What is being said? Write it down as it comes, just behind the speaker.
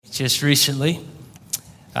just recently,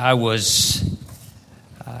 I was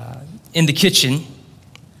in the kitchen,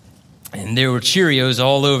 and there were Cheerios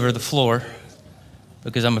all over the floor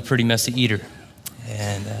because I'm a pretty messy eater.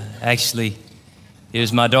 And actually, it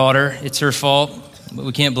was my daughter. It's her fault, but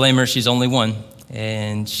we can't blame her. She's only one.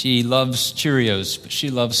 And she loves Cheerios, but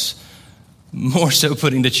she loves more so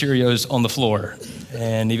putting the Cheerios on the floor.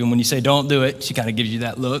 And even when you say don't do it, she kind of gives you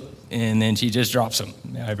that look, and then she just drops them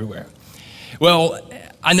everywhere. Well,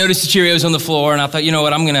 I noticed the Cheerios on the floor, and I thought, you know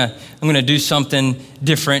what, I'm gonna do something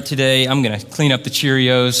different today. I'm gonna clean up the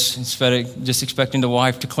Cheerios instead of just expecting the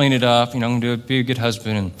wife to clean it up. I'm gonna be a good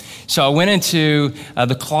husband. And so I went into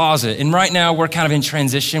the closet, and right now we're kind of in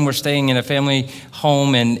transition. We're staying in a family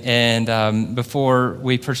home, and before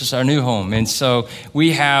we purchase our new home, and so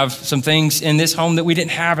we have some things in this home that we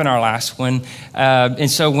didn't have in our last one.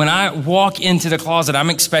 And so when I walk into the closet,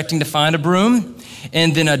 I'm expecting to find a broom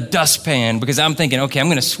and then a dustpan, because I'm thinking, okay, I'm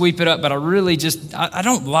going to sweep it up, but I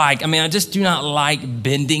just do not like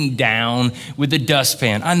bending down with the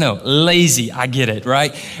dustpan. I know, lazy, I get it,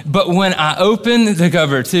 right? But when I opened the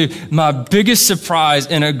cover, to my biggest surprise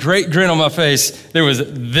and a great grin on my face, there was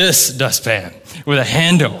this dustpan with a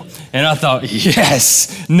handle. And I thought,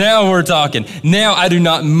 yes, now we're talking. Now I do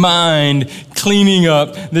not mind cleaning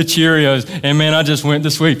up the Cheerios. And man, I just went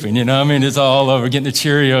to sweeping, it's all over, getting the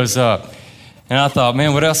Cheerios up. And I thought,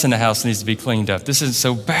 man, what else in the house needs to be cleaned up? This isn't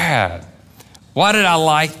so bad. Why did I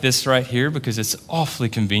like this right here? Because it's awfully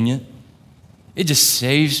convenient. It just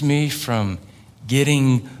saves me from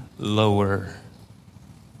getting lower.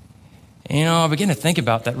 And, I began to think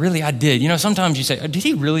about that. Really, I did. Sometimes you say, did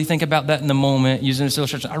he really think about that in the moment using this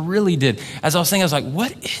illustration? I really did. As I was thinking, I was like,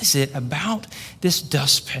 what is it about this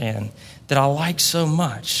dustpan that I like so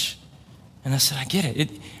much? And I said, I get it.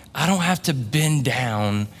 I don't have to bend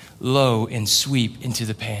down low and sweep into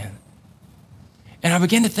the pan. And I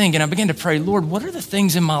began to think, and I began to pray, Lord, what are the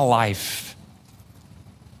things in my life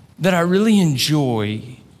that I really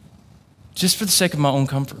enjoy just for the sake of my own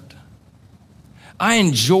comfort? I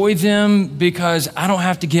enjoy them because I don't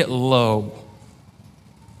have to get low.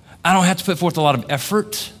 I don't have to put forth a lot of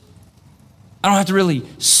effort. I don't have to really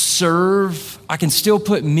serve. I can still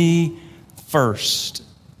put me first.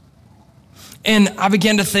 And I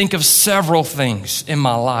began to think of several things in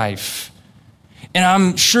my life. And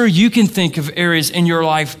I'm sure you can think of areas in your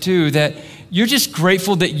life too that you're just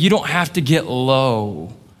grateful that you don't have to get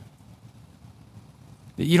low,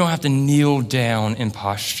 that you don't have to kneel down in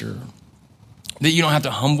posture, that you don't have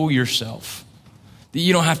to humble yourself, that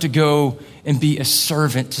you don't have to go and be a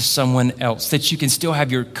servant to someone else, that you can still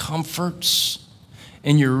have your comforts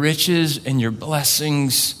and your riches and your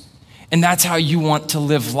blessings. And that's how you want to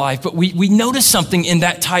live life. But we notice something in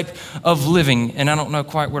that type of living. And I don't know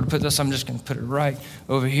quite where to put this. I'm just going to put it right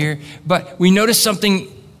over here. But we notice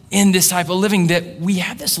something in this type of living, that we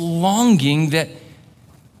have this longing that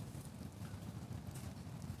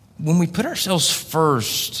when we put ourselves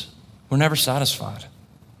first, we're never satisfied.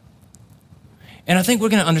 And I think we're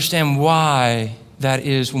going to understand why that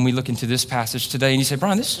is when we look into this passage today. And you say,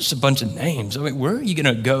 Brian, this is just a bunch of names. Where are you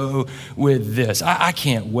going to go with this? I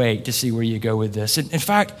can't wait to see where you go with this. In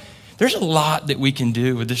fact, there's a lot that we can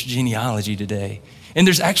do with this genealogy today. And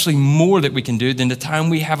there's actually more that we can do than the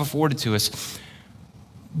time we have afforded to us.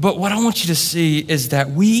 But what I want you to see is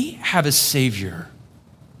that we have a Savior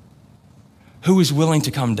who is willing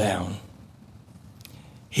to come down.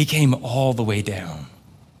 He came all the way down,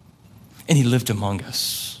 and he lived among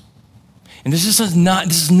us. And this is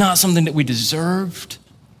not something that we deserved.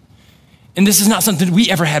 And this is not something we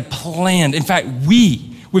ever had planned. In fact,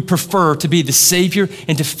 we would prefer to be the Savior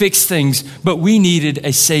and to fix things, but we needed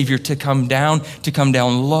a Savior to come down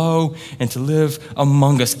low and to live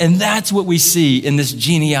among us. And that's what we see in this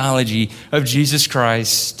genealogy of Jesus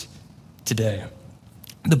Christ today.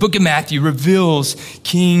 The book of Matthew reveals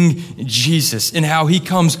King Jesus and how he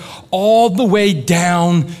comes all the way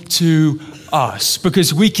down to us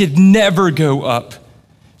because we could never go up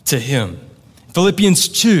to him. Philippians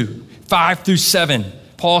 2, 5-7,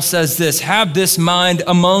 Paul says this, have this mind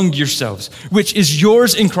among yourselves, which is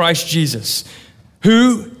yours in Christ Jesus,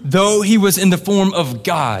 who, though he was in the form of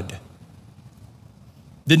God,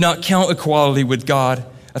 did not count equality with God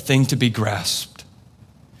a thing to be grasped,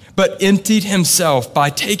 but emptied himself by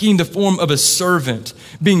taking the form of a servant,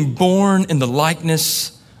 being born in the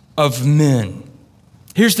likeness of men.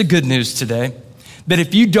 Here's the good news today, that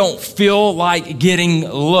if you don't feel like getting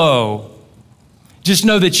low, just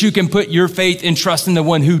know that you can put your faith and trust in the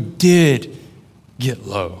one who did get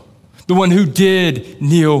low, the one who did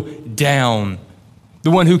kneel down,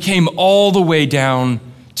 the one who came all the way down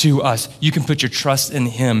to us. You can put your trust in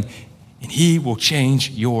him and he will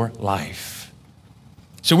change your life.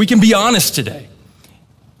 So we can be honest today.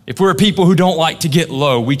 If we're a people who don't like to get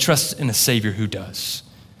low, we trust in a Savior who does.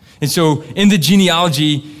 And so in the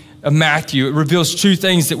genealogy of Matthew, it reveals two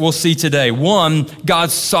things that we'll see today. One,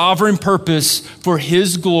 God's sovereign purpose for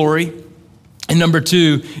his glory. And number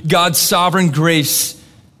two, God's sovereign grace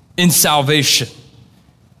in salvation.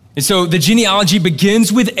 And so the genealogy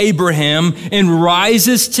begins with Abraham and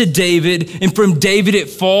rises to David, and from David it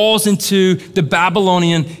falls into the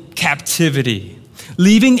Babylonian captivity,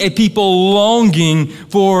 leaving a people longing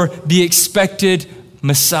for the expected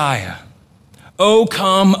Messiah. O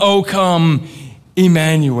come,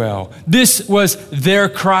 Emmanuel. This was their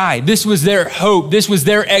cry. This was their hope. This was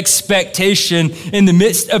their expectation in the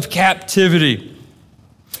midst of captivity.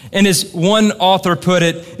 And as one author put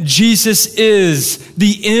it, Jesus is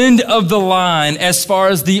the end of the line as far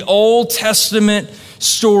as the Old Testament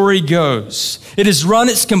story goes. It has run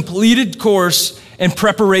its completed course in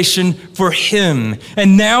preparation for him.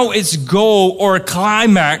 And now its goal or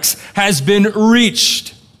climax has been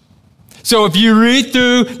reached. So if you read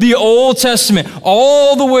through the Old Testament,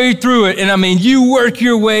 all the way through it, and I mean, you work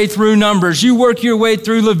your way through Numbers, you work your way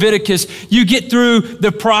through Leviticus, you get through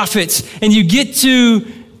the prophets, and you get to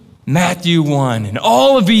Matthew 1, and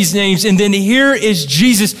all of these names, and then here is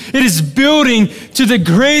Jesus. It is building to the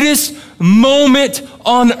greatest moment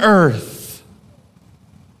on earth.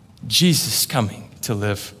 Jesus coming to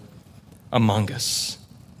live among us.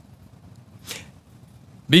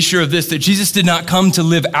 Be sure of this, that Jesus did not come to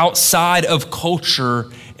live outside of culture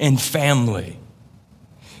and family.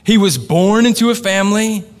 He was born into a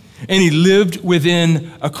family, and he lived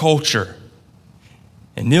within a culture.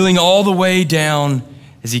 And kneeling all the way down,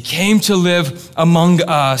 as he came to live among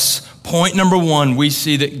us, point number one, we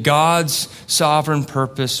see that God's sovereign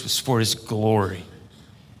purpose was for his glory.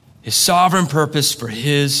 His sovereign purpose for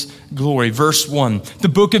his glory. Verse 1, the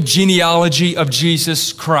book of genealogy of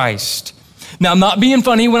Jesus Christ. Now, I'm not being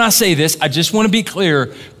funny when I say this. I just want to be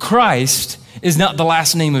clear. Christ is not the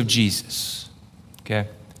last name of Jesus, okay?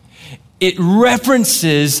 It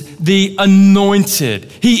references the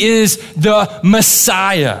anointed. He is the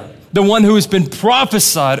Messiah, the one who has been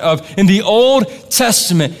prophesied of in the Old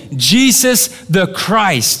Testament. Jesus the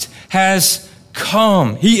Christ has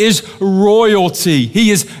come. He is royalty.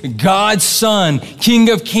 He is God's Son,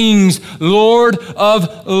 King of Kings, Lord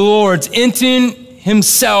of Lords, entering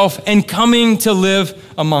himself and coming to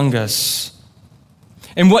live among us.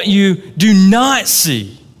 And what you do not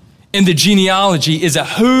see in the genealogy is a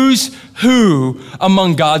who's who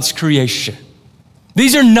among God's creation.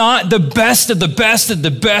 These are not the best of the best of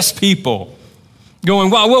the best people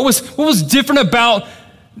going, wow, what was different about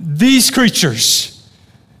these creatures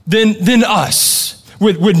than us?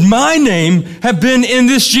 Would my name have been in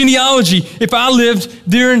this genealogy if I lived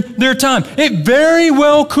during their time? It very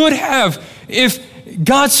well could have, if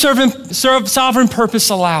God's sovereign purpose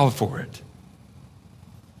allowed for it.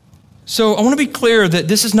 So I want to be clear that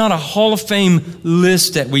this is not a Hall of Fame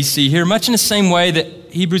list that we see here, much in the same way that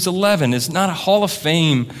Hebrews 11 is not a Hall of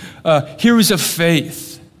Fame heroes of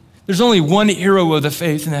faith. There's only one hero of the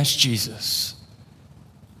faith, and that's Jesus.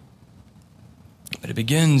 But it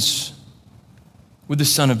begins with the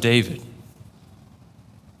Son of David.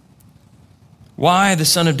 Why the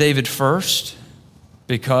Son of David first?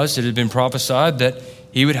 Because it had been prophesied that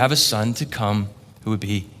he would have a son to come who would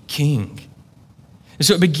be king. And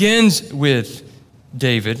so it begins with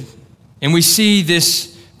David, and we see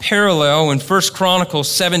this parallel in 1 Chronicles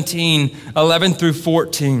 17, 11 through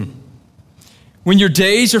 14. When your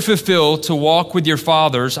days are fulfilled to walk with your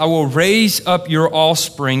fathers, I will raise up your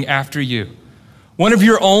offspring after you, one of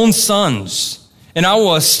your own sons, and I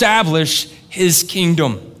will establish his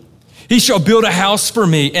kingdom. He shall build a house for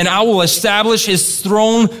me, and I will establish his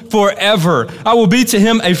throne forever. I will be to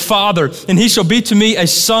him a father, and he shall be to me a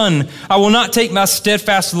son. I will not take my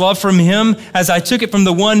steadfast love from him as I took it from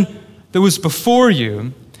the one that was before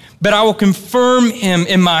you, but I will confirm him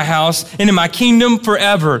in my house and in my kingdom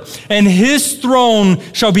forever, and his throne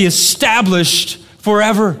shall be established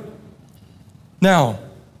forever. Now,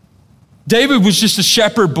 David was just a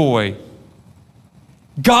shepherd boy.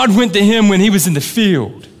 God went to him when he was in the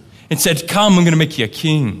field and said, come, I'm going to make you a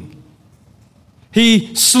king.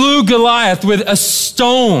 He slew Goliath with a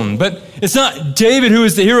stone, but it's not David who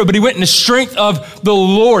is the hero, but he went in the strength of the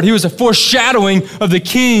Lord. He was a foreshadowing of the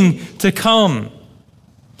king to come.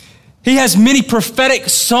 He has many prophetic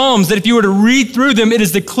psalms that if you were to read through them, it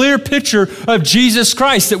is the clear picture of Jesus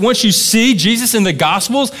Christ, that once you see Jesus in the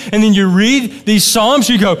Gospels and then you read these psalms,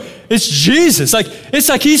 you go, it's Jesus. It's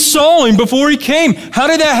like he saw him before he came. How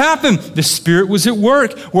did that happen? The Spirit was at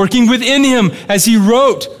work, working within him as he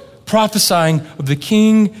wrote prophesying of the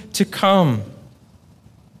king to come.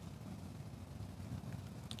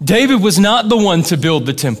 David was not the one to build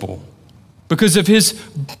the temple because of his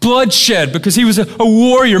bloodshed, because he was a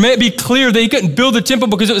warrior. May it be clear that he couldn't build the temple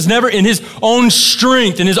because it was never in his own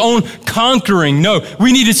strength and his own conquering. No,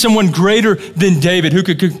 we needed someone greater than David who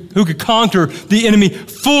could conquer the enemy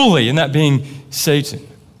fully, and that being Satan.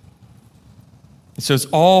 And so it's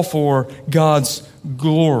all for God's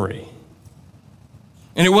glory.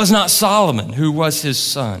 And it was not Solomon who was his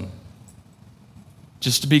son.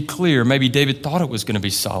 Just to be clear, maybe David thought it was going to be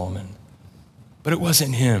Solomon, but it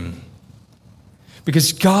wasn't him.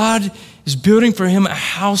 Because God is building for him a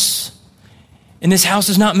house, and this house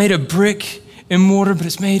is not made of brick and mortar, but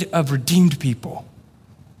it's made of redeemed people.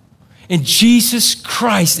 And Jesus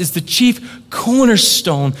Christ is the chief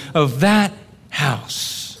cornerstone of that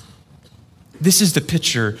house. This is the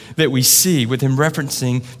picture that we see with him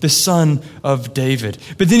referencing the son of David.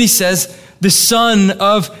 But then he says, the son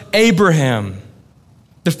of Abraham,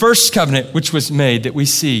 the first covenant which was made that we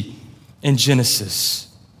see in Genesis.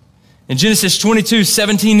 In Genesis 22,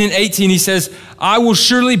 17 and 18, he says, I will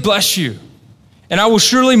surely bless you, and I will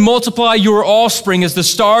surely multiply your offspring as the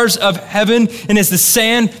stars of heaven and as the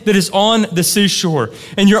sand that is on the seashore.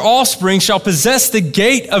 And your offspring shall possess the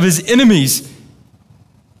gate of his enemies.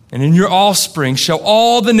 And in your offspring shall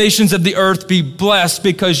all the nations of the earth be blessed,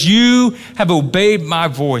 because you have obeyed my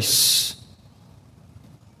voice.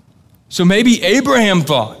 So maybe Abraham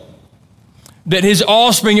thought that his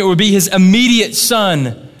offspring, it would be his immediate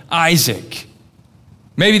son, Isaac.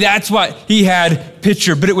 Maybe that's what he had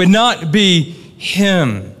pictured, but it would not be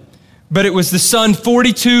him. But it was the son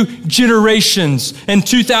 42 generations and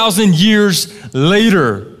 2,000 years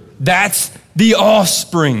later. That's the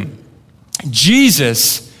offspring.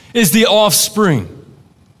 Jesus is the offspring.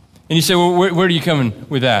 And you say, well, where are you coming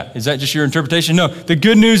with that? Is that just your interpretation? No, the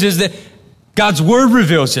good news is that God's word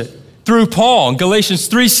reveals it through Paul in Galatians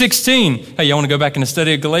 3:16. Hey, y'all want to go back in the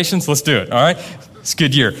study of Galatians? Let's do it, all right? It's a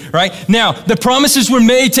good year, right? Now, the promises were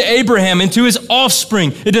made to Abraham and to his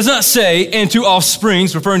offspring. It does not say, and to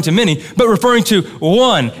offsprings, referring to many, but referring to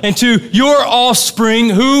one, and to your offspring,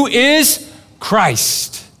 who is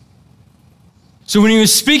Christ. So when he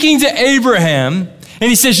was speaking to Abraham, and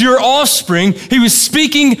he says, your offspring, he was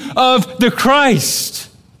speaking of the Christ.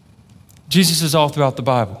 Jesus is all throughout the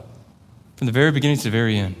Bible, from the very beginning to the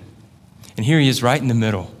very end. And here he is right in the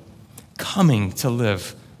middle, coming to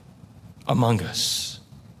live among us.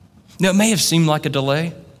 Now, it may have seemed like a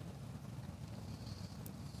delay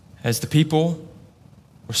as the people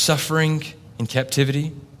were suffering in captivity.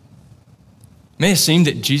 It may have seemed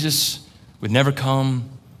that Jesus would never come,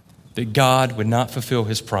 that God would not fulfill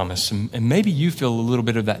his promise. And maybe you feel a little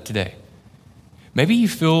bit of that today. Maybe you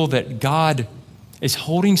feel that God is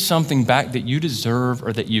holding something back that you deserve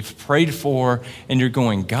or that you've prayed for, and you're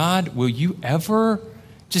going, God, will you ever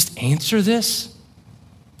just answer this?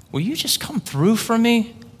 Will you just come through for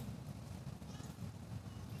me?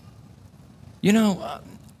 You know,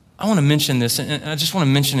 I want to mention this, and I just want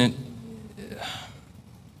to mention it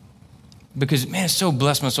because, man, it's so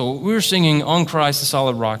blessed my soul. We were singing On Christ, the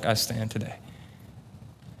Solid Rock, I Stand today.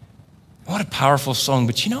 What a powerful song,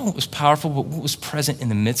 but you know what was powerful, but what was present in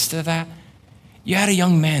the midst of that? You had a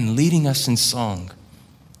young man leading us in song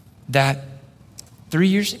that 3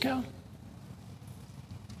 years ago,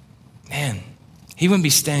 man, he wouldn't be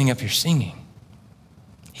standing up here singing.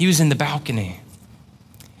 He was in the balcony.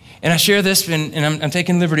 And I share this, and I'm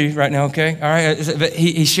taking liberty right now, okay? All right, but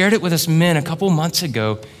he shared it with us men a couple months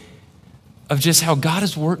ago of just how God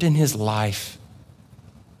has worked in his life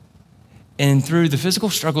and through the physical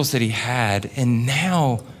struggles that he had. And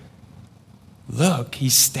now, look,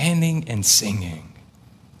 he's standing and singing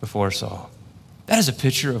before us all. That is a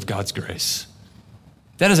picture of God's grace.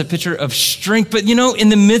 That is a picture of strength. But you know, in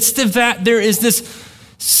the midst of that, there is this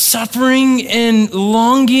suffering and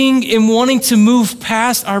longing and wanting to move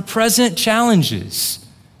past our present challenges.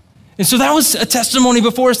 And so that was a testimony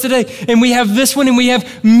before us today. And we have this one, and we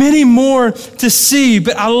have many more to see.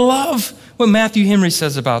 But I love what Matthew Henry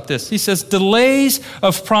says about this. He says, delays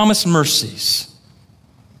of promised mercies,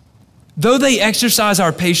 though they exercise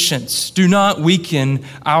our patience, do not weaken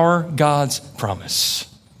our God's promise.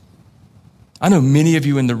 I know many of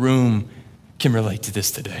you in the room can relate to this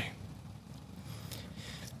today.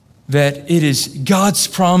 That it is God's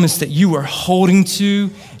promise that you are holding to.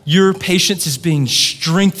 Your patience is being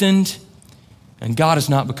strengthened, and God has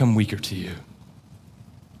not become weaker to you.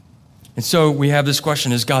 And so we have this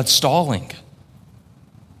question, is God stalling?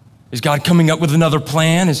 Is God coming up with another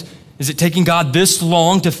plan? Is it taking God this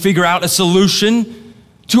long to figure out a solution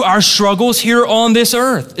to our struggles here on this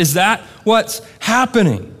earth? Is that what's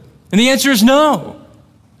happening? And the answer is no.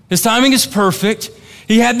 His timing is perfect.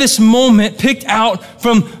 He had this moment picked out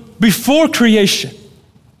from before creation.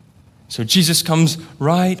 So Jesus comes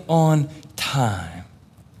right on time.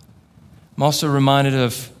 I'm also reminded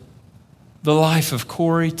of the life of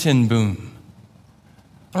Corrie ten Boom.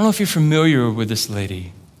 I don't know if you're familiar with this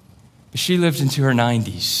lady, but she lived into her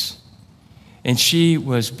 90s. And she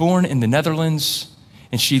was born in the Netherlands,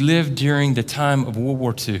 and she lived during the time of World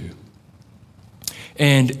War II.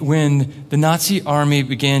 And when the Nazi army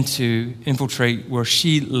began to infiltrate where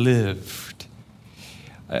she lived,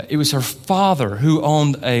 it was her father who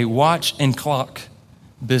owned a watch and clock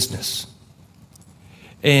business.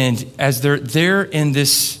 And as they're there in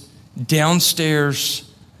this downstairs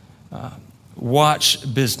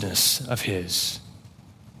watch business of his,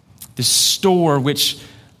 this store which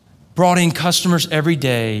brought in customers every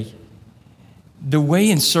day, the way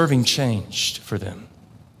in serving changed for them.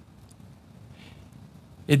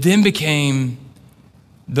 It then became,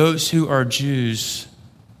 those who are Jews,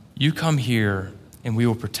 you come here and we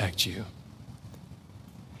will protect you.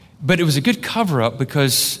 But it was a good cover-up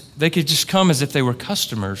because they could just come as if they were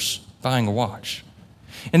customers buying a watch.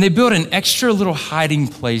 And they built an extra little hiding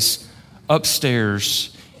place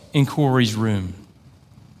upstairs in Corrie's room.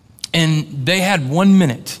 And they had 1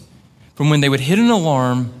 minute from when they would hit an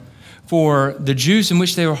alarm for the Jews in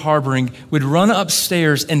which they were harboring would run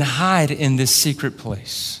upstairs and hide in this secret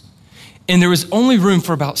place. And there was only room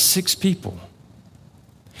for about 6 people.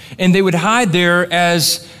 And they would hide there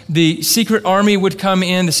as the secret army would come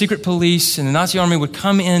in, the secret police and the Nazi army would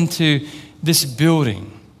come into this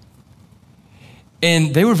building.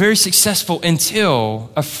 And they were very successful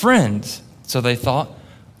until a friend, so they thought,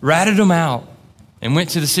 ratted them out and went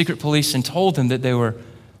to the secret police and told them that they were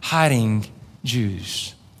hiding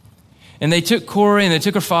Jews. And they took Corrie and they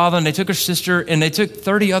took her father and they took her sister and they took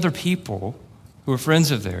 30 other people who were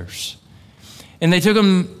friends of theirs. And they took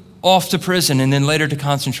them off to prison and then later to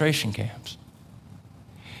concentration camps.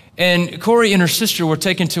 And Corrie and her sister were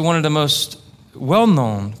taken to one of the most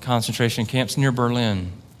well-known concentration camps near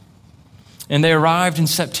Berlin. And they arrived in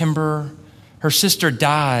September. Her sister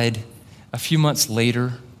died a few months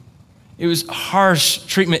later. It was harsh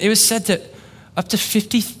treatment. It was said that up to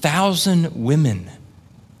 50,000 women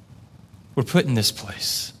were put in this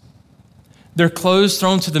place. Their clothes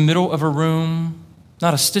thrown to the middle of a room,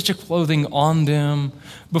 not a stitch of clothing on them,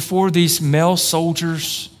 before these male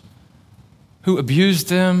soldiers who abused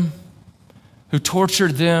them, who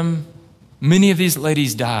tortured them. Many of these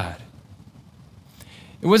ladies died.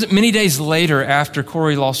 It wasn't many days later after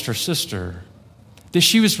Corrie lost her sister that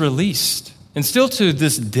she was released. And still to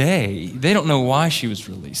this day, they don't know why she was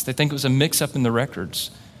released. They think it was a mix-up in the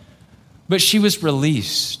records. But she was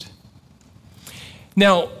released.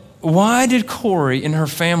 Now, why did Corrie and her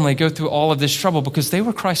family go through all of this trouble? Because they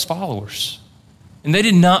were Christ followers. And they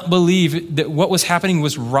did not believe that what was happening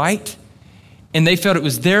was right. And they felt it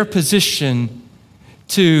was their position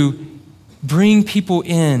to bring people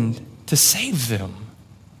in to save them.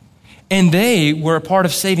 And they were a part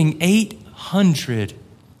of saving 800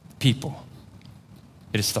 people,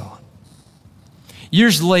 it is thought.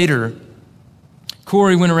 Years later,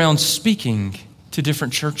 Corrie went around speaking to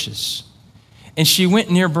different churches. And she went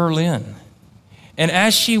near Berlin. And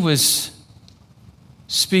as she was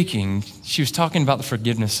speaking, she was talking about the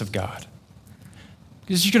forgiveness of God.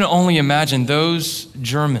 Because you can only imagine those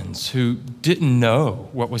Germans who didn't know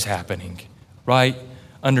what was happening right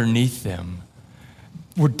underneath them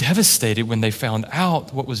were devastated when they found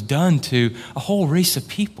out what was done to a whole race of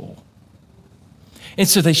people. And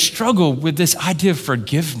so they struggled with this idea of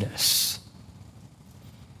forgiveness.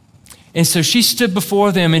 And so she stood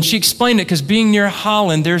before them and she explained it because being near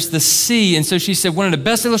Holland, there's the sea. And so she said, one of the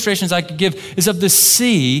best illustrations I could give is of the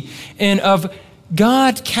sea and of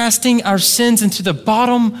God casting our sins into the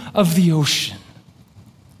bottom of the ocean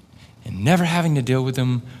and never having to deal with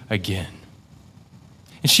them again.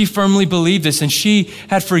 And she firmly believed this, and she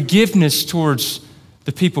had forgiveness towards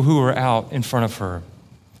the people who were out in front of her.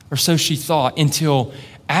 Or so she thought, until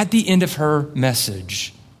at the end of her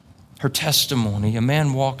message, her testimony, a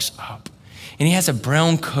man walks up, and he has a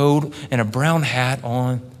brown coat and a brown hat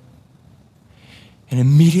on. And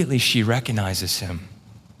immediately she recognizes him.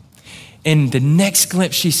 And the next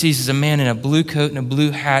glimpse she sees is a man in a blue coat and a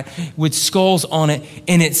blue hat with skulls on it.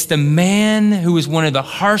 And it's the man who was one of the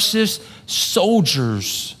harshest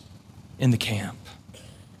soldiers in the camp.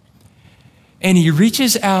 And he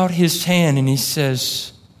reaches out his hand and he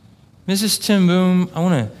says, Mrs. ten Boom, I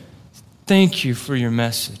want to thank you for your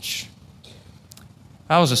message.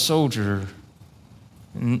 I was a soldier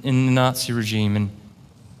in the Nazi regime, and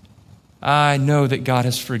I know that God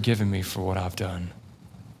has forgiven me for what I've done.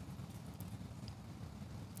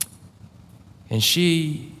 And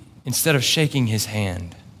she, instead of shaking his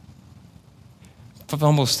hand,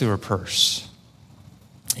 fumbles through her purse.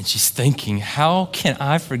 And she's thinking, how can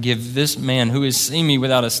I forgive this man who has seen me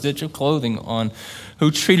without a stitch of clothing on, who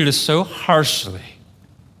treated us so harshly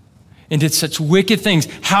and did such wicked things?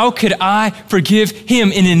 How could I forgive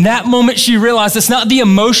him? And in that moment, she realized it's not the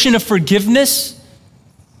emotion of forgiveness,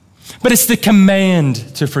 but it's the command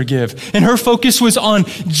to forgive. And her focus was on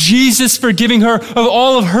Jesus forgiving her of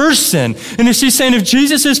all of her sin. And if she's saying, if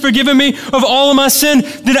Jesus has forgiven me of all of my sin,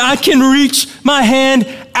 then I can reach my hand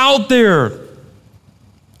out there.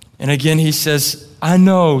 And again, he says, I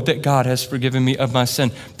know that God has forgiven me of my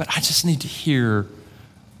sin, but I just need to hear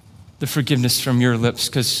the forgiveness from your lips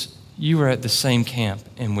because you were at the same camp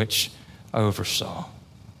in which I oversaw.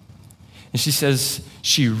 And she says,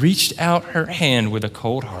 she reached out her hand with a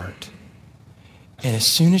cold heart. And as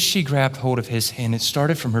soon as she grabbed hold of his hand, it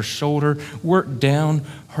started from her shoulder, worked down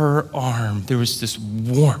her arm. There was this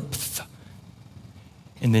warmth.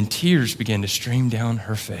 And then tears began to stream down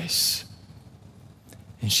her face.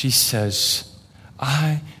 And she says,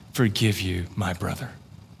 I forgive you, my brother.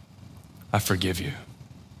 I forgive you.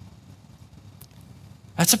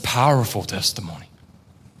 That's a powerful testimony.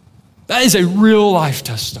 That is a real life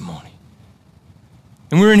testimony.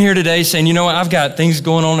 And we're in here today saying, you know what, I've got things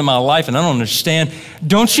going on in my life and I don't understand.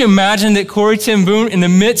 Don't you imagine that Corrie ten Boom, in the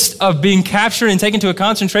midst of being captured and taken to a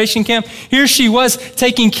concentration camp, here she was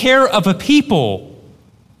taking care of a people.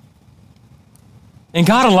 And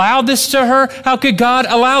God allowed this to her? How could God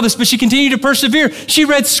allow this? But she continued to persevere. She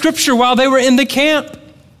read scripture while they were in the camp.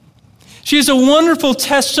 She has a wonderful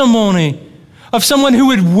testimony of someone who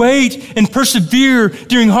would wait and persevere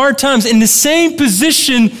during hard times in the same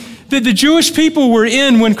position that the Jewish people were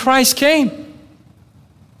in when Christ came.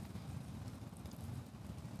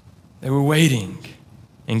 They were waiting,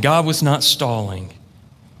 and God was not stalling.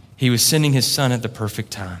 He was sending his son at the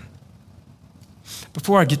perfect time.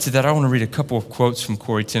 Before I get to that, I want to read a couple of quotes from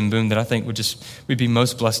Corrie ten Boom that I think we'd be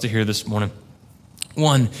most blessed to hear this morning.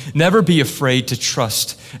 One, never be afraid to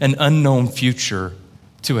trust an unknown future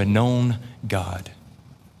to a known God.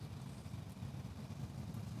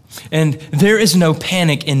 And there is no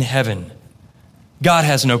panic in heaven. God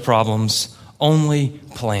has no problems, only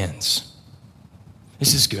plans.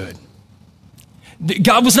 This is good.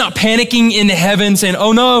 God was not panicking in heaven saying,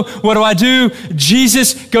 oh no, what do I do?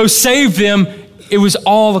 Jesus, go save them. It was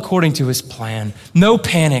all according to his plan. No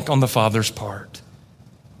panic on the Father's part.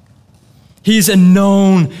 He's a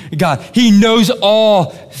known God. He knows all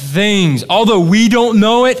things. Although we don't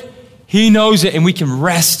know it, he knows it, and we can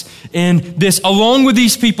rest in this. Along with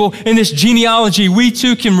these people in this genealogy, we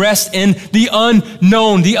too can rest in the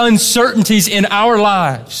unknown, the uncertainties in our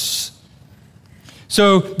lives.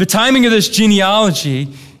 So the timing of this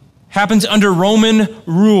genealogy happens under Roman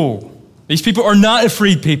rule. These people are not a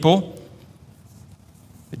freed people,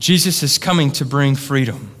 but Jesus is coming to bring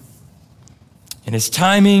freedom. And his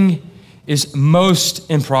timing is most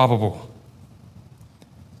improbable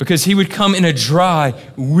because he would come in a dry,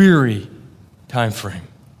 weary time frame.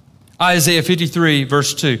 Isaiah 53,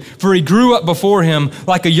 verse 2, for he grew up before him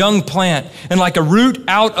like a young plant and like a root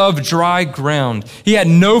out of dry ground. He had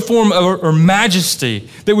no form or majesty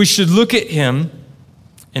that we should look at him,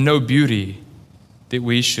 and no beauty that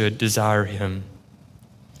we should desire him.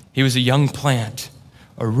 He was a young plant,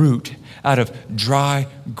 a root out of dry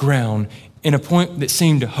ground. In a point that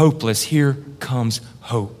seemed hopeless, here comes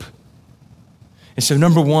hope. And so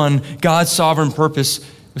number one, God's sovereign purpose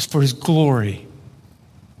was for his glory.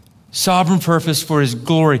 Sovereign purpose for his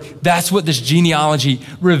glory. That's what this genealogy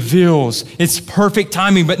reveals. It's perfect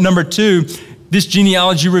timing. But number two, this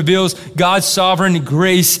genealogy reveals God's sovereign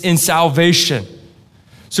grace in salvation.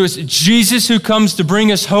 So it's Jesus who comes to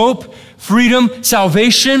bring us hope, freedom,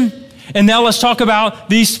 salvation. And now let's talk about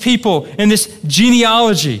these people in this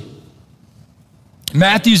genealogy.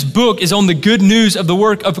 Matthew's book is on the good news of the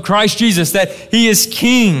work of Christ Jesus, that he is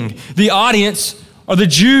king. The audience are the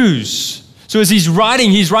Jews. So as he's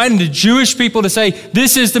writing to Jewish people to say,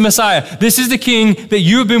 this is the Messiah. This is the king that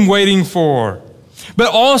you have been waiting for.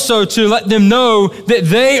 But also to let them know that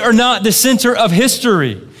they are not the center of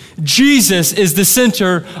history. Jesus is the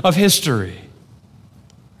center of history.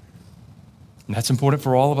 And that's important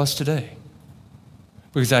for all of us today.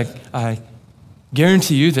 Because I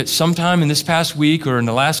guarantee you that sometime in this past week or in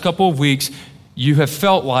the last couple of weeks, you have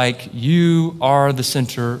felt like you are the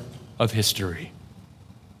center of history.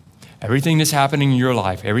 Everything that's happening in your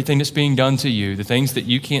life, everything that's being done to you, the things that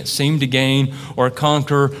you can't seem to gain or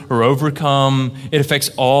conquer or overcome, it affects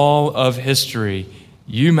all of history.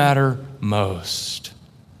 You matter most.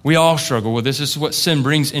 We all struggle with this. This is what sin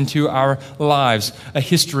brings into our lives, a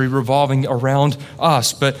history revolving around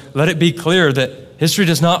us. But let it be clear that history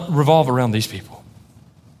does not revolve around these people.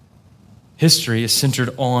 History is centered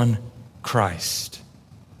on Christ.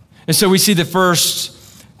 And so we see the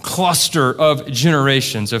first cluster of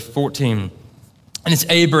generations of 14. And it's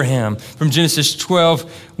Abraham. From Genesis 12,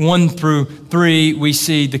 1 through 3, we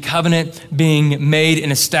see the covenant being made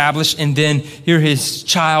and established. And then here his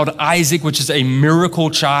child Isaac, which is a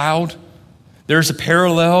miracle child. There's a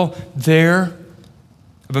parallel there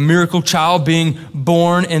of a miracle child being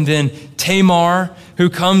born. And then Tamar,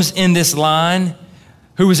 who comes in this line,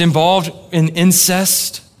 who was involved in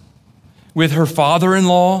incest with her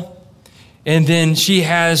father-in-law. And then she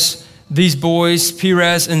has these boys,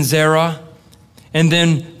 Perez and Zerah. And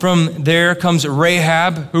then from there comes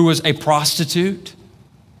Rahab, who was a prostitute.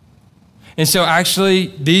 And so actually,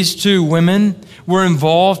 these two women were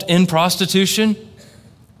involved in prostitution.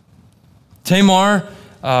 Tamar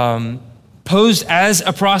posed as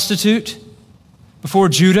a prostitute before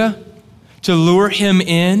Judah to lure him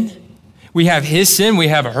in. We have his sin, we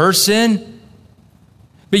have her sin.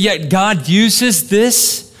 But yet God uses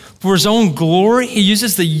this for his own glory. He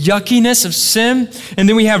uses the yuckiness of sin. And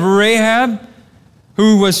then we have Rahab,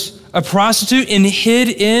 who was a prostitute and hid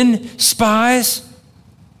in spies.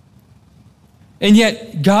 And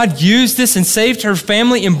yet God used this and saved her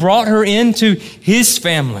family and brought her into his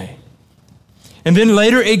family. And then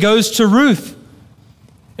later it goes to Ruth.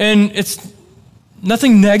 And it's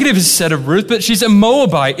nothing negative is said of Ruth, but she's a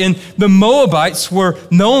Moabite. And the Moabites were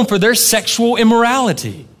known for their sexual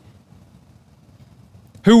immorality,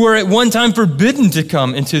 who were at one time forbidden to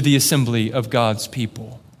come into the assembly of God's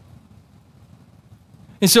people.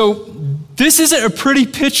 And so this isn't a pretty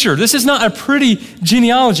picture. This is not a pretty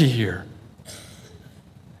genealogy here.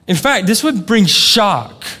 In fact, this would bring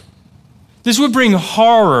shock. This would bring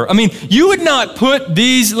horror. I mean, you would not put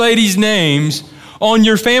these ladies' names on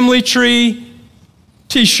your family tree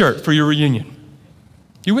t-shirt for your reunion.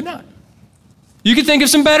 You would not. You could think of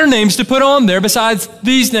some better names to put on there besides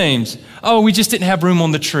these names. Oh, we just didn't have room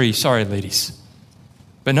on the tree. Sorry, ladies.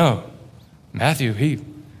 But no, Matthew,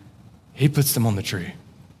 he puts them on the tree.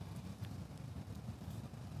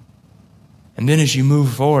 And then as you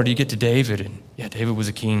move forward, you get to David. And yeah, David was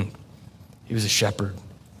a king. He was a shepherd.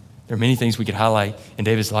 There are many things we could highlight in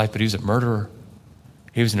David's life, but he was a murderer.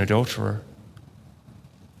 He was an adulterer.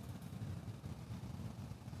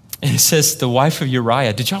 And it says the wife of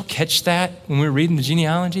Uriah. Did y'all catch that when we were reading the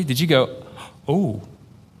genealogy? Did you go, oh,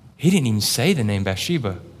 he didn't even say the name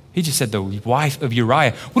Bathsheba. He just said the wife of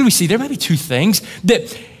Uriah. What do we see? There might be two things.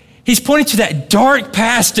 That he's pointing to that dark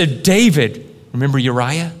past of David. Remember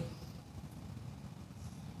Uriah?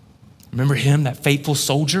 Remember him, that faithful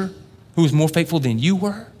soldier who was more faithful than you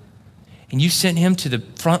were? And you sent him to the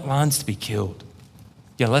front lines to be killed.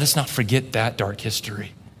 Yeah, let us not forget that dark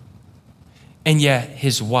history. And yet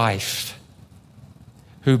his wife,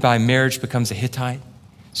 who by marriage becomes a Hittite.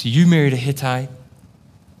 So you married a Hittite.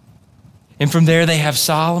 And from there they have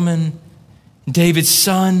Solomon, David's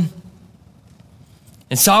son.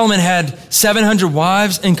 And Solomon had 700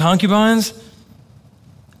 wives and concubines.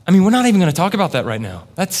 I mean, we're not even going to talk about that right now.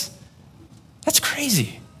 That's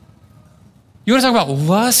crazy. You want to talk about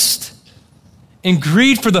lust and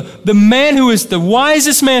greed for the man who is the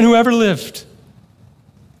wisest man who ever lived.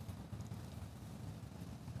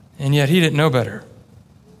 And yet he didn't know better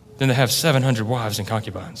than to have 700 wives and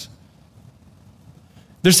concubines.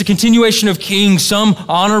 There's the continuation of kings, some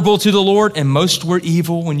honorable to the Lord, and most were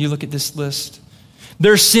evil when you look at this list.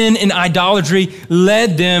 Their sin and idolatry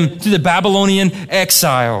led them to the Babylonian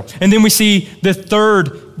exile. And then we see the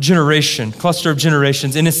third generation, cluster of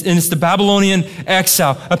generations, and it's the Babylonian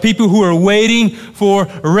exile, a people who are waiting for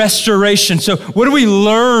restoration. So what do we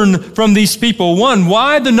learn from these people? One,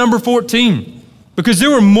 why the number 14? Because there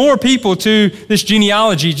were more people to this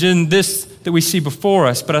genealogy than this that we see before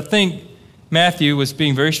us. But I think Matthew was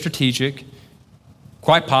being very strategic.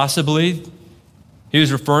 Quite possibly, he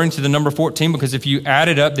was referring to the number 14 because if you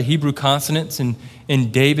added up the Hebrew consonants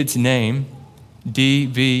in David's name,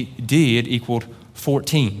 D-V-D, it equaled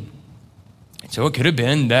 14. So it could have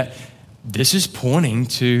been that this is pointing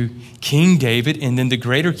to King David and then the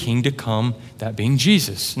greater king to come, that being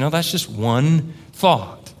Jesus. No, that's just one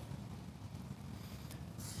thought.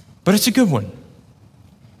 But it's a good one.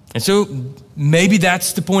 And so maybe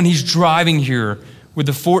that's the point he's driving here with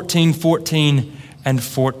the 14, 14, and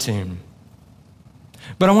 14.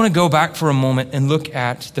 But I want to go back for a moment and look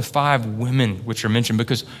at the 5 women which are mentioned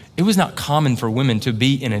because it was not common for women to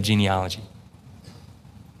be in a genealogy.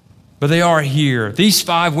 But they are here. These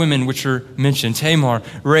 5 women which are mentioned, Tamar,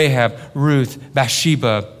 Rahab, Ruth,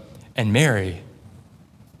 Bathsheba, and Mary,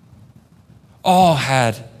 all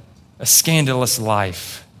had a scandalous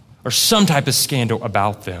life or some type of scandal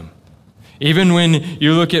about them. Even when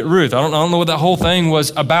you look at Ruth, I don't know what that whole thing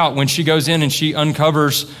was about when she goes in and she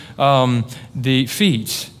uncovers the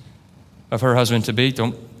feet of her husband-to-be.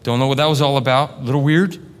 Don't know what that was all about. A little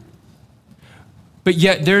weird. But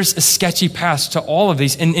yet there's a sketchy past to all of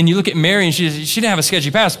these. And you look at Mary, and she didn't have a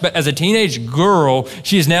sketchy past, but as a teenage girl,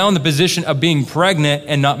 she is now in the position of being pregnant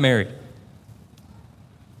and not married.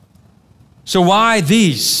 So why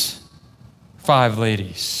these 5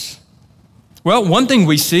 ladies? Well, one thing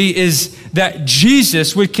we see is that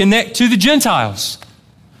Jesus would connect to the Gentiles,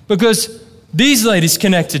 because these ladies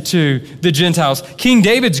connected to the Gentiles. King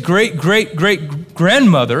David's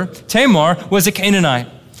great-great-great-grandmother, Tamar, was a Canaanite.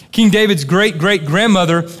 King David's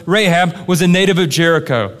great-great-grandmother, Rahab, was a native of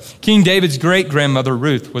Jericho. King David's great-grandmother,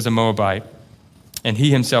 Ruth, was a Moabite, and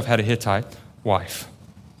he himself had a Hittite wife.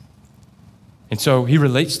 And so he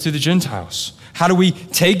relates to the Gentiles. How do we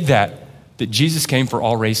take that Jesus came for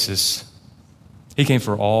all races? He came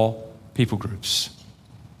for all people groups.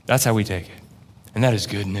 That's how we take it. And that is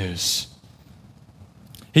good news.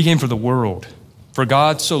 He came for the world. For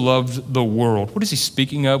God so loved the world. What is he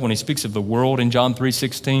speaking of when he speaks of the world in John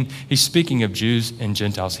 3:16? He's speaking of Jews and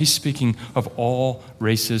Gentiles. He's speaking of all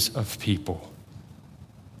races of people.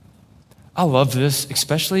 I love this,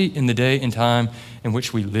 especially in the day and time in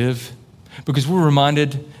which we live, because we're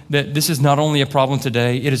reminded that this is not only a problem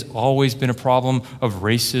today, it has always been a problem of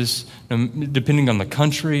races, depending on the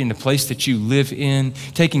country and the place that you live in,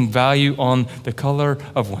 taking value on the color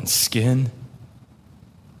of one's skin.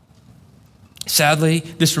 Sadly,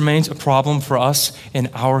 this remains a problem for us in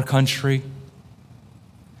our country.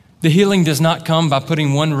 The healing does not come by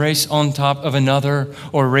putting one race on top of another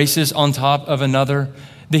or races on top of another.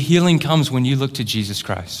 The healing comes when you look to Jesus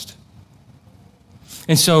Christ.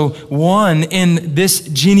 And so, one, in this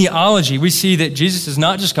genealogy, we see that Jesus is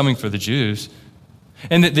not just coming for the Jews,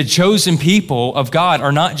 and that the chosen people of God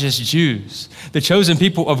are not just Jews. The chosen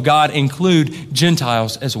people of God include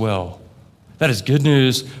Gentiles as well. That is good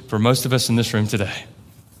news for most of us in this room today.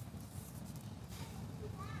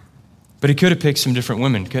 But he could have picked some different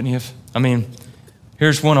women, couldn't he have? I mean,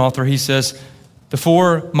 here's one author. He says, the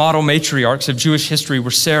 4 model matriarchs of Jewish history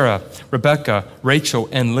were Sarah, Rebekah, Rachel,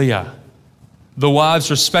 and Leah, the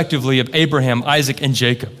wives respectively of Abraham, Isaac, and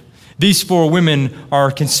Jacob. These 4 women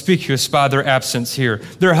are conspicuous by their absence here.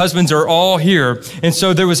 Their husbands are all here, and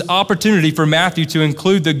so there was opportunity for Matthew to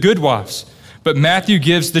include the good wives. But Matthew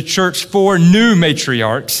gives the church 4 new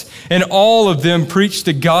matriarchs, and all of them preach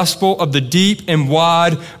the gospel of the deep and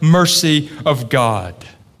wide mercy of God.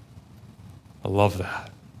 I love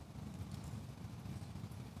that.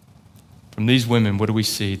 From these women, what do we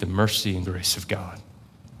see? The mercy and grace of God.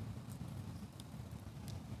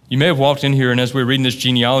 You may have walked in here, and as we were reading this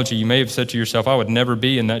genealogy, you may have said to yourself, I would never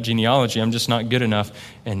be in that genealogy. I'm just not good enough.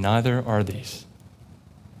 And neither are these.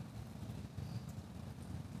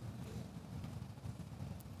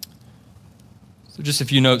 So just a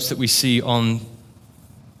few notes that we see on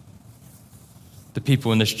the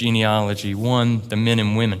people in this genealogy. 1, the men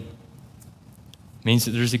and women. It means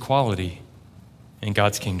that there's equality in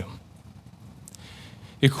God's kingdom.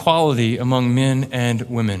 Equality among men and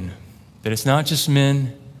women. That it's not just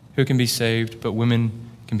men who can be saved, but women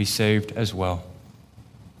can be saved as well.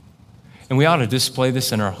 And we ought to display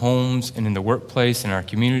this in our homes and in the workplace, in our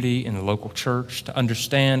community, in the local church, to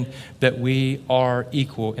understand that we are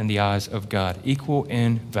equal in the eyes of God, equal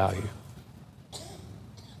in value.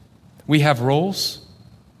 We have roles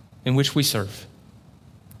in which we serve.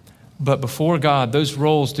 But before God, those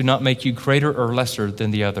roles do not make you greater or lesser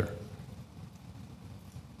than the other.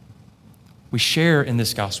 We share in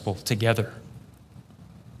this gospel together.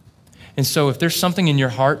 And so if there's something in your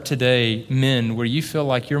heart today, men, where you feel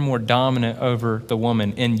like you're more dominant over the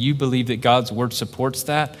woman and you believe that God's word supports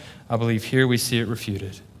that, I believe here we see it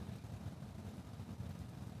refuted.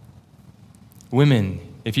 Women,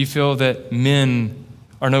 if you feel that men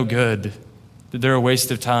are no good, that they're a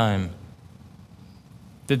waste of time,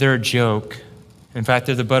 that they're a joke, in fact,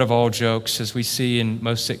 they're the butt of all jokes, as we see in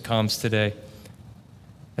most sitcoms today,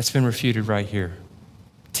 that's been refuted right here.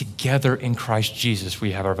 Together in Christ Jesus,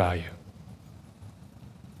 we have our value.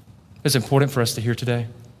 It's important for us to hear today.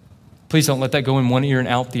 Please don't let that go in one ear and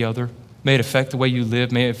out the other. May it affect the way you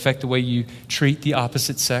live. May it affect the way you treat the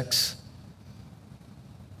opposite sex.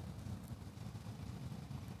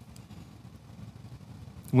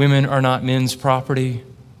 Women are not men's property.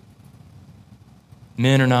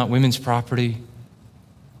 Men are not women's property.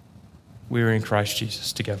 We are in Christ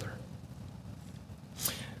Jesus together.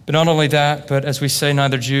 But not only that, but as we say,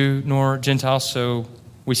 neither Jew nor Gentile, so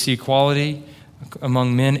we see equality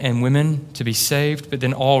among men and women to be saved, but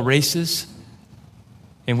then all races.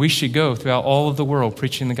 And we should go throughout all of the world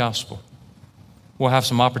preaching the gospel. We'll have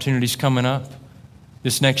some opportunities coming up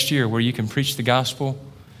this next year where you can preach the gospel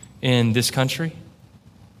in this country.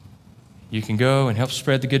 You can go and help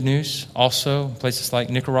spread the good news. Also, places like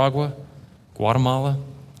Nicaragua, Guatemala,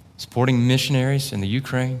 supporting missionaries in the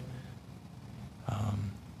Ukraine,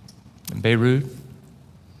 in Beirut,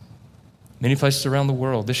 many places around the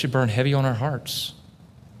world. This should burn heavy on our hearts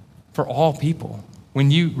for all people.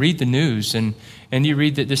 When you read the news and you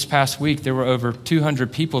read that this past week there were over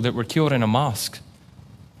 200 people that were killed in a mosque,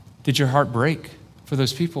 did your heart break for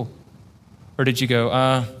those people? Or did you go,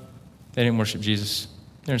 they didn't worship Jesus.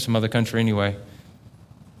 They're in some other country anyway.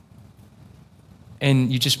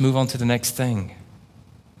 And you just move on to the next thing.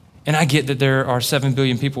 And I get that there are 7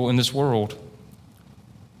 billion people in this world.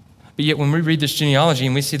 But yet when we read this genealogy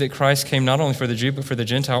and we see that Christ came not only for the Jew but for the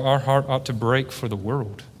Gentile, our heart ought to break for the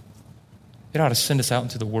world. It ought to send us out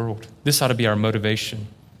into the world. This ought to be our motivation.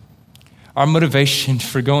 Our motivation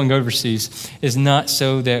for going overseas is not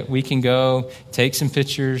so that we can go take some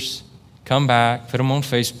pictures, come back, put them on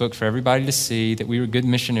Facebook for everybody to see that we were good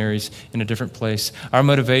missionaries in a different place. Our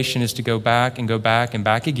motivation is to go back and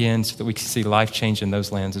back again so that we can see life change in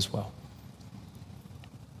those lands as well.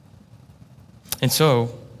 And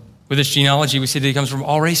so, with this genealogy, we see that he comes from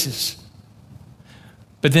all races.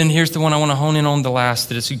 But then here's the one I want to hone in on the last,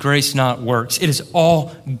 that it's grace, not works. It is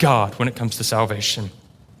all God when it comes to salvation.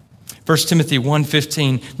 1 Timothy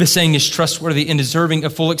 1:15, the saying is trustworthy and deserving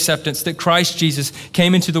of full acceptance, that Christ Jesus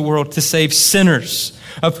came into the world to save sinners,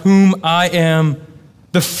 of whom I am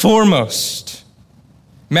the foremost.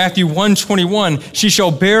 Matthew 1:21, she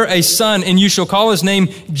shall bear a son, and you shall call his name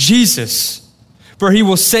Jesus, for he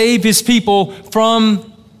will save his people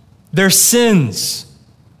from their sins.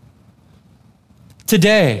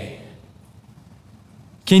 Today,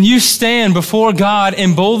 can you stand before God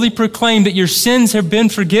and boldly proclaim that your sins have been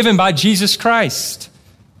forgiven by Jesus Christ?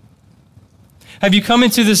 Have you come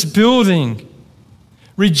into this building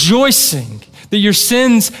rejoicing that your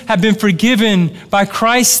sins have been forgiven by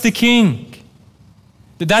Christ the King?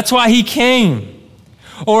 That that's why he came?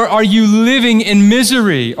 Or are you living in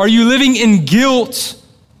misery? Are you living in guilt?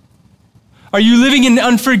 Are you living in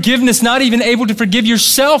unforgiveness, not even able to forgive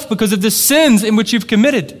yourself because of the sins in which you've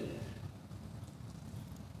committed?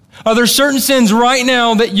 Are there certain sins right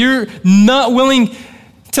now that you're not willing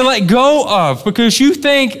to let go of because you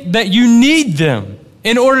think that you need them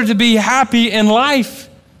in order to be happy in life?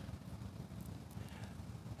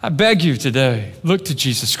 I beg you today, look to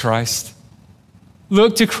Jesus Christ.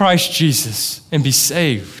 Look to Christ Jesus and be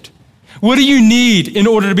saved. What do you need in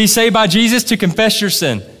order to be saved by Jesus? To confess your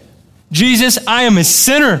sin. Jesus, I am a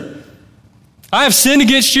sinner. I have sinned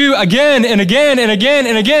against you again and again and again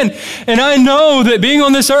and again. And I know that being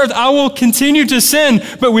on this earth, I will continue to sin.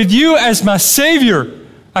 But with you as my Savior,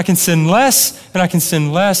 I can sin less and I can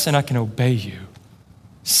sin less and I can obey you.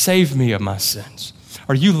 Save me of my sins.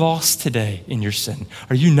 Are you lost today in your sin?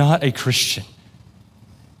 Are you not a Christian?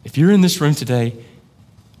 If you're in this room today,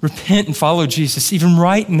 repent and follow Jesus even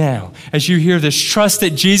right now as you hear this. Trust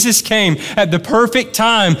that Jesus came at the perfect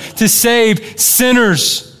time to save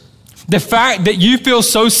sinners. The fact that you feel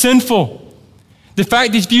so sinful, the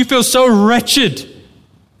fact that you feel so wretched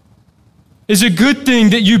is a good thing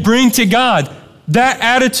that you bring to God. That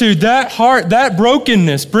attitude, that heart, that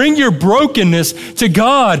brokenness, bring your brokenness to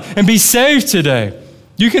God and be saved today.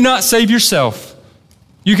 You cannot save yourself.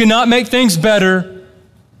 You cannot make things better.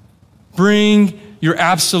 Bring your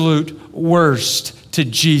absolute worst to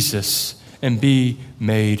Jesus and be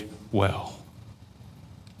made well.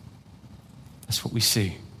 That's what we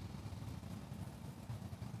see.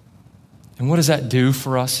 And what does that do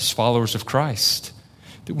for us as followers of Christ?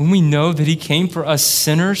 That when we know that he came for us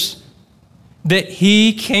sinners, that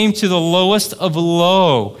he came to the lowest of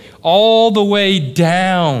low, all the way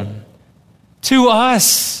down to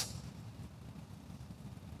us.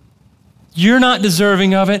 You're not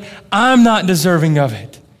deserving of it. I'm not deserving of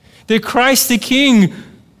it. That Christ the King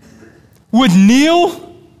would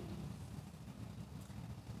kneel.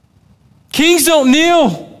 Kings don't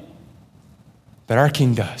kneel, but our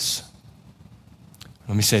King does.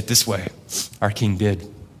 Let me say it this way. Our King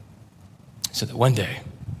did. So that one day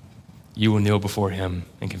you will kneel before him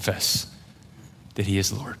and confess that he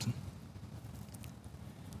is Lord.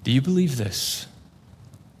 Do you believe this?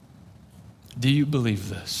 Do you believe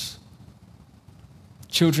this?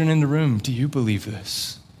 Children in the room, do you believe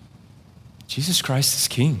this? Jesus Christ is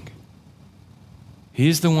King. He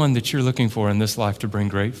is the one that you're looking for in this life to bring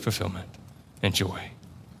great fulfillment and joy.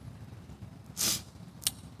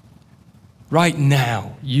 right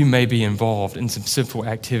now you may be involved in some sinful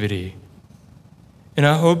activity. And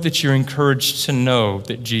I hope that you're encouraged to know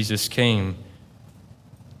that Jesus came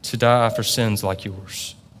to die for sins like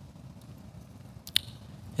yours.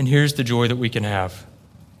 And here's the joy that we can have.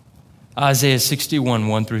 Isaiah 61,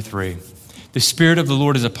 1-3. The Spirit of the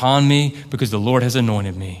Lord is upon me because the Lord has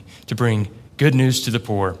anointed me to bring good news to the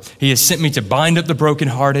poor. He has sent me to bind up the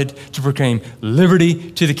brokenhearted, to proclaim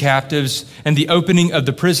liberty to the captives, and the opening of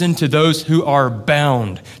the prison to those who are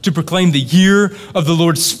bound, to proclaim the year of the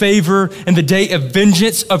Lord's favor and the day of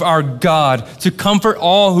vengeance of our God, to comfort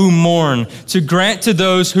all who mourn, to grant to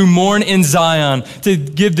those who mourn in Zion, to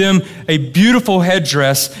give them a beautiful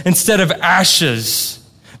headdress instead of ashes,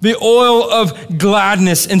 the oil of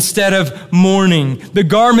gladness instead of mourning, the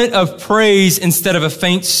garment of praise instead of a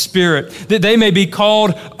faint spirit, that they may be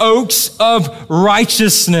called oaks of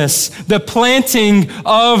righteousness, the planting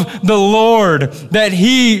of the Lord, that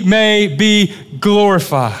he may be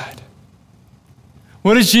glorified.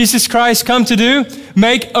 What does Jesus Christ come to do?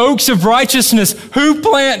 Make oaks of righteousness. Who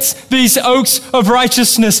plants these oaks of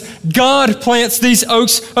righteousness? God plants these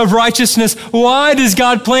oaks of righteousness. Why does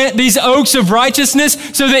God plant these oaks of righteousness?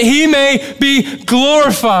 So that he may be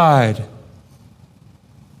glorified.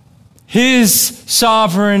 His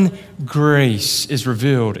sovereign grace is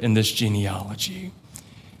revealed in this genealogy.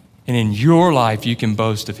 And in your life, you can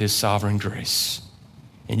boast of his sovereign grace.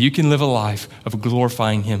 And you can live a life of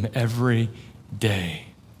glorifying him every day.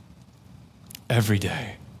 Every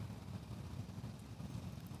day.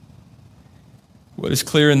 What is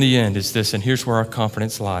clear in the end is this, and here's where our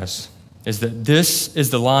confidence lies, is that this is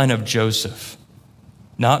the line of Joseph,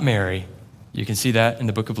 not Mary. You can see that in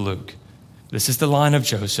the book of Luke. This is the line of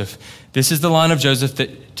Joseph. This is the line of Joseph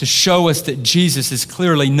that to show us that Jesus is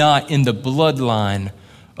clearly not in the bloodline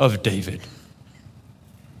of David.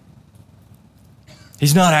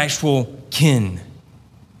 He's not actual kin.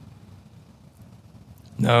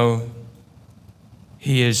 No,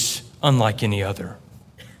 he is unlike any other.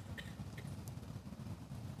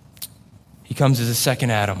 He comes as a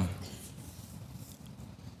second Adam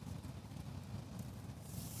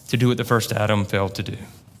to do what the first Adam failed to do.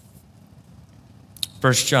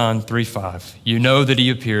 1 John 3:5, you know that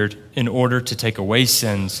he appeared in order to take away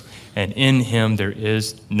sins, and in him there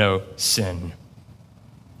is no sin.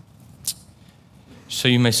 So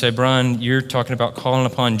you may say, Brian, you're talking about calling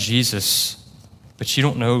upon Jesus, but you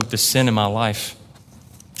don't know the sin in my life.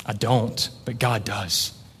 I don't, but God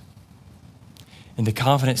does. And the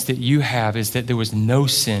confidence that you have is that there was no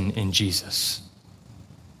sin in Jesus.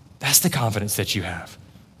 That's the confidence that you have.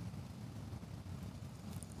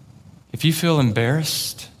 If you feel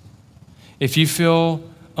embarrassed, if you feel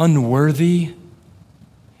unworthy,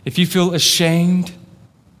 if you feel ashamed,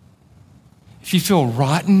 if you feel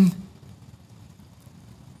rotten,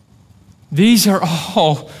 these are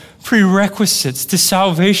all prerequisites to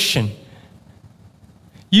salvation.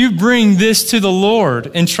 You bring this to the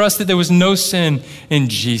Lord and trust that there was no sin in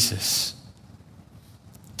Jesus.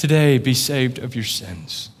 Today, be saved of your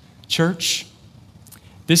sins. Church,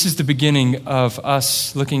 this is the beginning of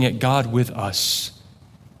us looking at God with us.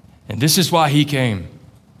 And this is why he came,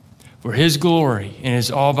 for his glory, and it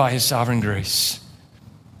is all by his sovereign grace.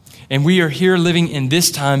 And we are here living in this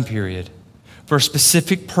time period for a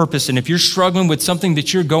specific purpose. And if you're struggling with something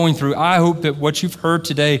that you're going through, I hope that what you've heard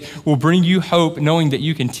today will bring you hope, knowing that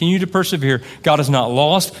you continue to persevere. God is not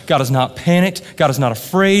lost. God is not panicked. God is not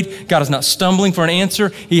afraid. God is not stumbling for an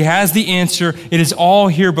answer. He has the answer. It is all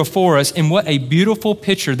here before us. And what a beautiful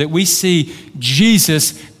picture that we see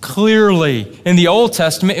Jesus clearly. In the Old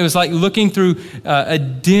Testament, it was like looking through a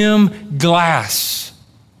dim glass.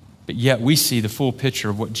 But yet we see the full picture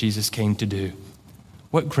of what Jesus came to do.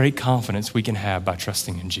 What great confidence we can have by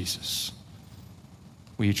trusting in Jesus.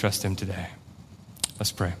 Will you trust him today?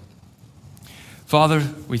 Let's pray. Father,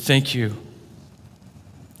 we thank you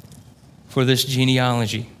for this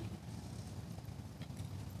genealogy.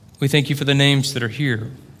 We thank you for the names that are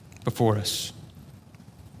here before us.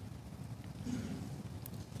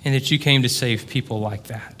 And that you came to save people like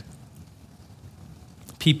that.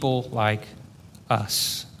 People like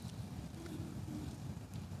us.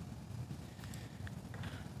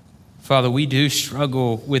 Father, we do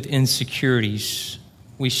struggle with insecurities.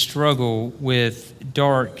 We struggle with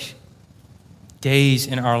dark days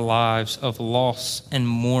in our lives of loss and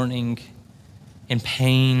mourning and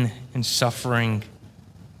pain and suffering.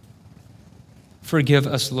 Forgive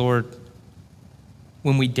us, Lord,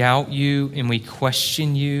 when we doubt you and we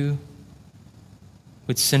question you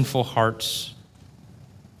with sinful hearts.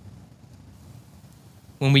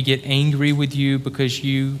 When we get angry with you because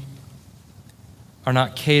you are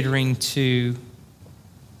not catering to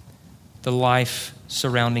the life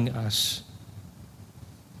surrounding us.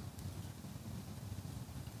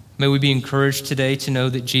 May we be encouraged today to know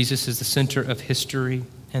that Jesus is the center of history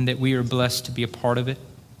and that we are blessed to be a part of it.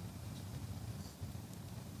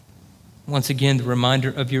 Once again, the reminder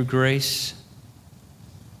of your grace,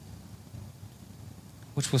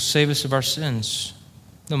 which will save us of our sins,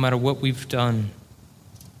 no matter what we've done.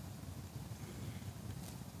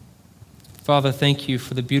 Father, thank you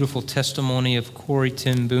for the beautiful testimony of Corrie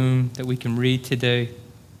ten Boom that we can read today.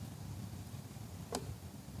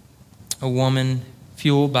 A woman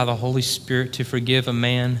fueled by the Holy Spirit to forgive a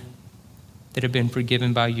man that had been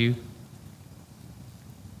forgiven by you.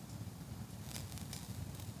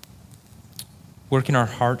 Work in our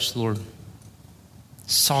hearts, Lord.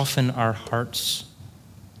 Soften our hearts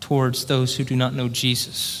towards those who do not know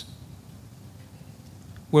Jesus.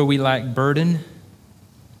 Where we lack burden,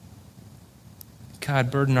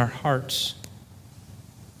 God, burden our hearts.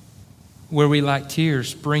 Where we lack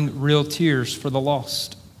tears, bring real tears for the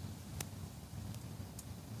lost.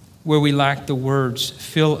 Where we lack the words,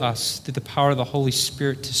 fill us through the power of the Holy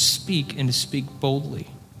Spirit to speak and to speak boldly.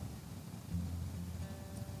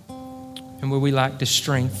 And where we lack the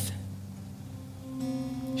strength,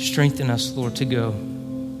 strengthen us, Lord, to go.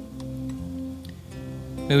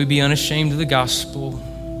 May we be unashamed of the gospel.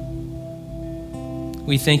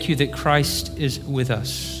 We thank you that Christ is with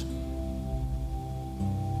us.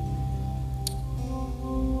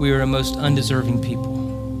 We are a most undeserving people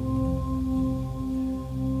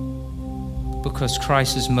because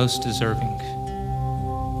Christ is most deserving.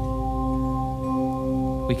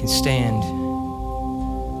 We can stand.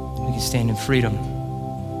 We can stand in freedom.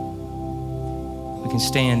 We can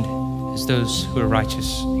stand as those who are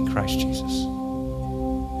righteous in Christ Jesus.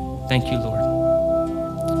 Thank you, Lord.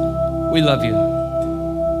 We love you.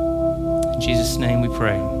 In Jesus' name we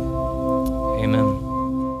pray. Amen.